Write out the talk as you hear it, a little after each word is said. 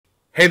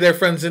Hey there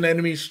friends and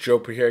enemies,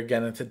 JoPa here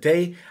again, and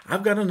today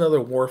I've got another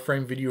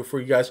Warframe video for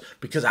you guys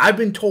because I've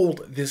been told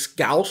this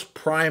Gauss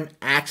Prime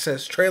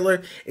Access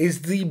trailer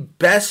is the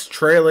best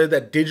trailer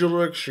that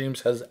Digital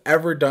Extremes has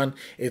ever done.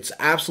 It's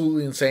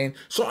absolutely insane,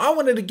 so I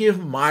wanted to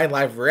give my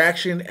live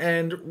reaction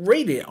and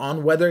rate it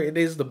on whether it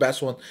is the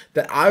best one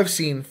that I've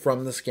seen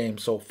from this game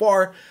so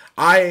far.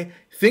 I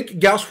think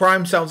Gauss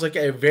Prime sounds like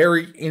a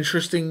very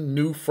interesting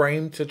new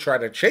frame to try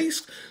to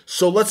chase.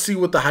 So let's see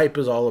what the hype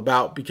is all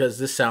about because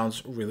this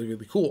sounds really,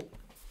 really cool.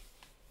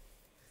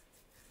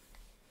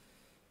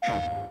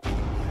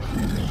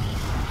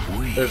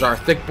 There's our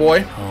thick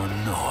boy. Oh,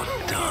 not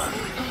done.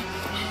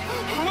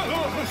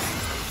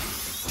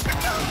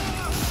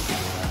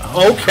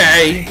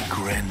 Okay.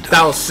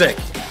 That was sick.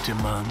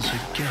 Demands a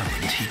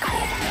gallant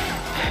equal.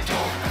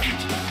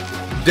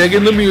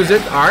 Digging the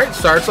music. Alright,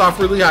 starts off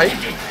really hype.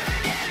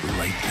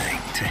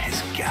 Lightning to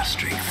his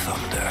gastric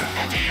thunder.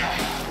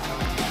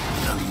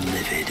 The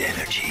livid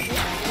energy.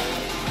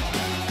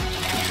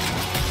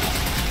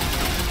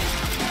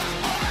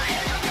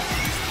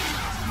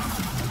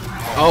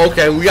 Oh,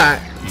 okay, we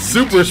got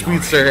super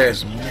speedster here.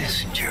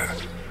 Messenger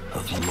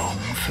of long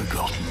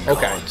forgotten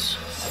gods.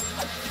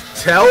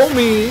 Tell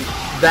me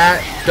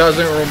that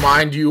doesn't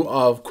remind you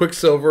of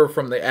Quicksilver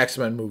from the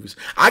X-Men movies.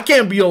 I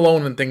can't be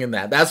alone in thinking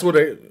that. That's what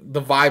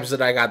the vibes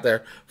that I got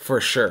there for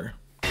sure.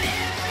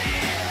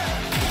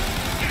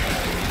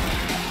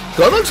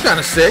 Gun looks kind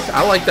of sick.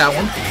 I like that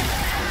one.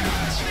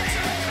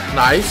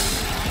 Nice.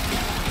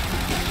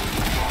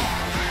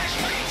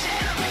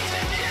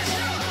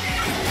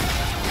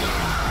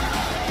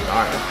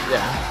 Alright,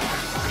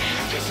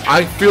 yeah.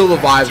 I feel the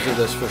vibes of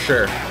this for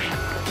sure.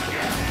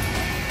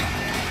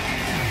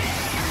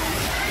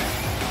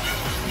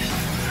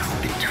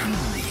 Between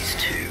these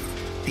two,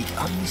 the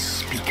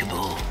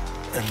unspeakable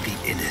and the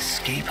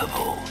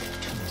inescapable,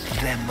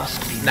 there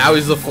must be now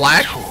he's the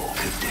Flash. Talk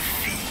of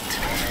defeat.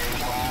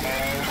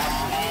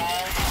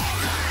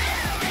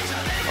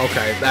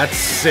 Okay, that's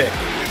sick.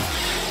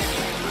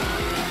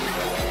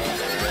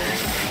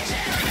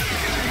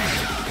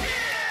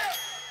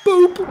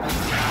 Boop.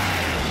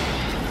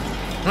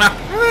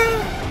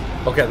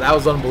 Okay, that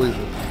was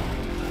unbelievable.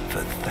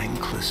 For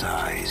thankless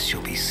eyes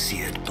shall be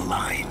seared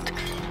blind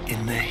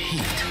in the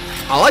heat.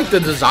 I like the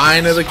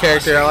design of the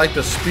character. I like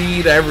the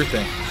speed,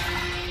 everything.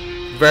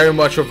 Very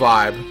much a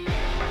vibe.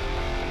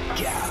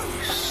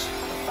 Gauss.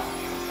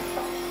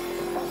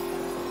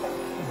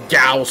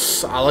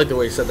 Gauss. I like the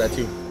way he said that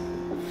too.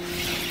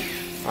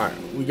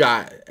 Alright, we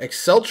got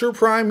Excelsior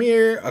Prime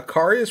here,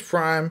 Acarius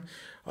Prime,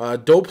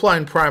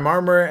 Dopeline Prime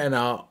Armor, and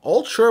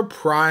Ultra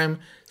Prime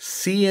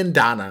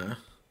Ciandana.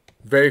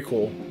 Very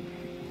cool.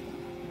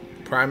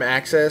 Prime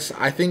Access.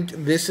 I think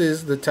this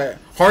is the type.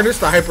 Harness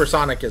the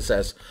Hypersonic, it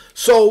says.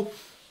 So,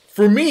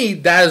 for me,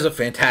 that is a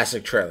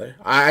fantastic trailer.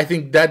 I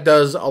think that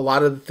does a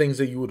lot of the things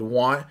that you would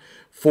want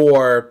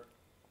for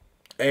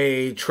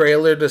a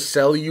trailer to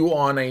sell you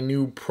on a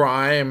new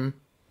Prime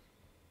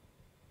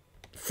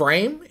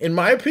frame. In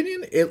my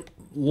opinion, it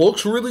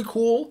looks really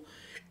cool.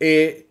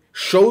 It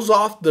shows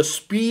off the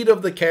speed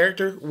of the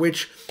character,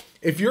 which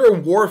if you're a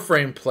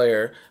Warframe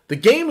player, the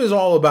game is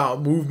all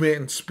about movement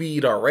and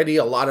speed already.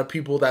 A lot of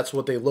people, that's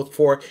what they look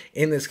for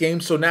in this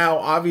game. So now,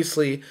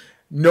 obviously,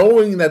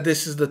 knowing that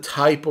this is the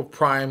type of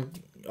Prime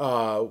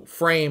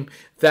frame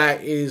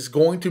that is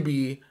going to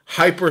be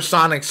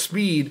hypersonic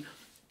speed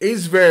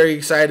is very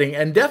exciting,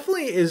 and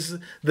definitely is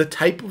the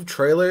type of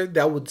trailer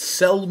that would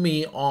sell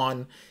me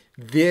on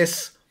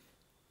this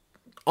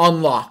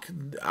unlock.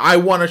 I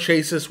want to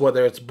chase this,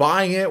 whether it's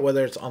buying it,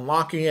 whether it's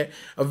unlocking it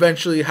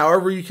eventually.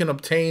 However you can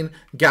obtain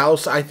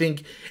Gauss, I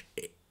think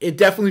it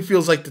definitely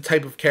feels like the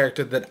type of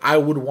character that I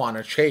would want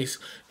to chase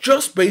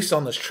just based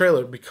on this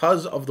trailer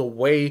because of the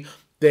way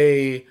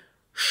they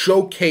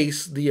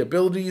showcase the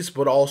abilities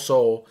but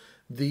also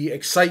the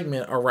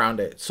excitement around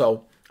it.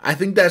 So I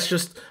think that's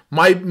just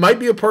might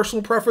be a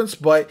personal preference,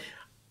 but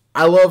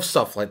I love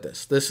stuff like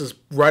this. This is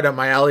right up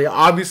my alley.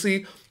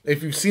 Obviously,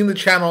 if you've seen the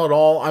channel at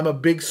all, I'm a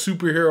big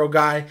superhero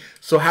guy,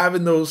 so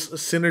having those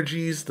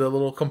synergies, the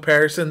little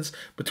comparisons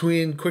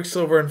between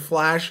Quicksilver and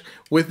Flash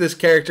with this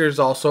character is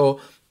also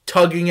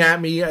tugging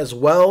at me as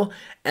well.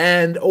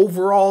 And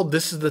overall,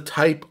 this is the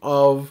type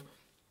of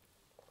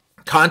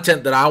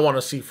content that I want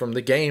to see from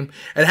the game.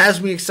 It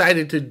has me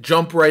excited to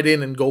jump right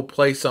in and go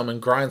play some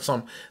and grind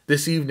some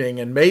this evening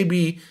and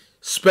maybe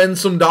spend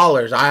some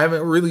dollars. I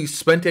haven't really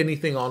spent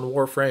anything on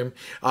Warframe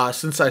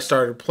since I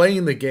started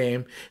playing the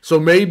game, so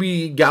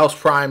maybe Gauss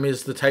Prime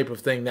is the type of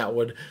thing that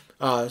would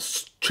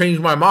change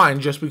my mind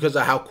just because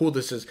of how cool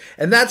this is.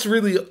 And that's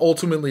really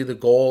ultimately the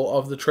goal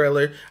of the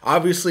trailer.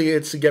 Obviously,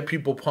 it's to get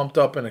people pumped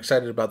up and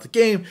excited about the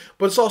game,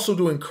 but it's also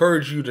to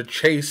encourage you to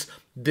chase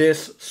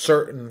this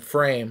certain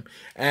frame,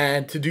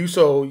 and to do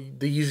so,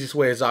 the easiest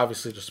way is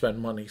obviously to spend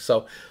money.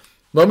 So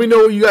Let me know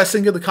what you guys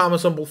think in the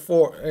comments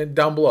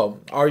down below.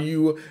 Are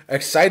you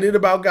excited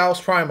about Gauss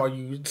Prime? Are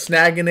you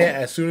snagging it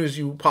as soon as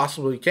you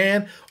possibly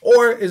can?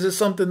 Or is it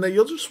something that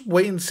you'll just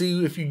wait and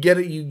see? If you get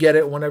it, you get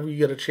it whenever you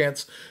get a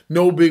chance.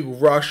 No big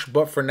rush,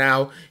 but for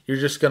now, you're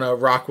just going to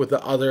rock with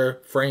the other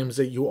frames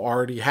that you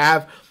already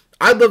have.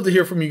 I'd love to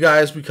hear from you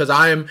guys because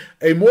I am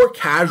a more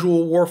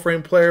casual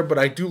Warframe player, but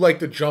I do like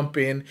to jump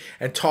in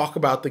and talk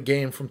about the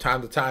game from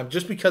time to time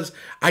just because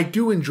I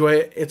do enjoy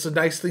it. It's a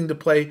nice thing to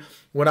play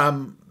when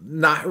I'm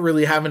not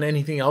really having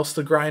anything else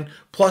to grind.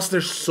 Plus,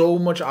 there's so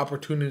much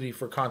opportunity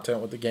for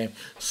content with the game.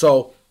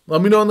 So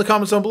let me know in the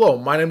comments down below.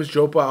 My name is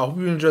JoPa. I hope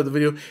you enjoyed the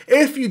video.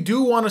 If you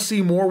do want to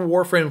see more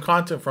Warframe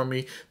content from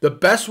me, the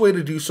best way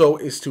to do so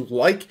is to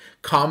like,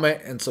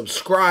 comment, and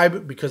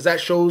subscribe because that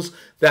shows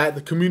that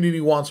the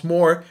community wants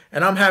more,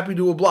 and I'm happy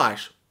to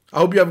oblige. I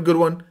hope you have a good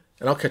one,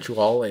 and I'll catch you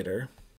all later.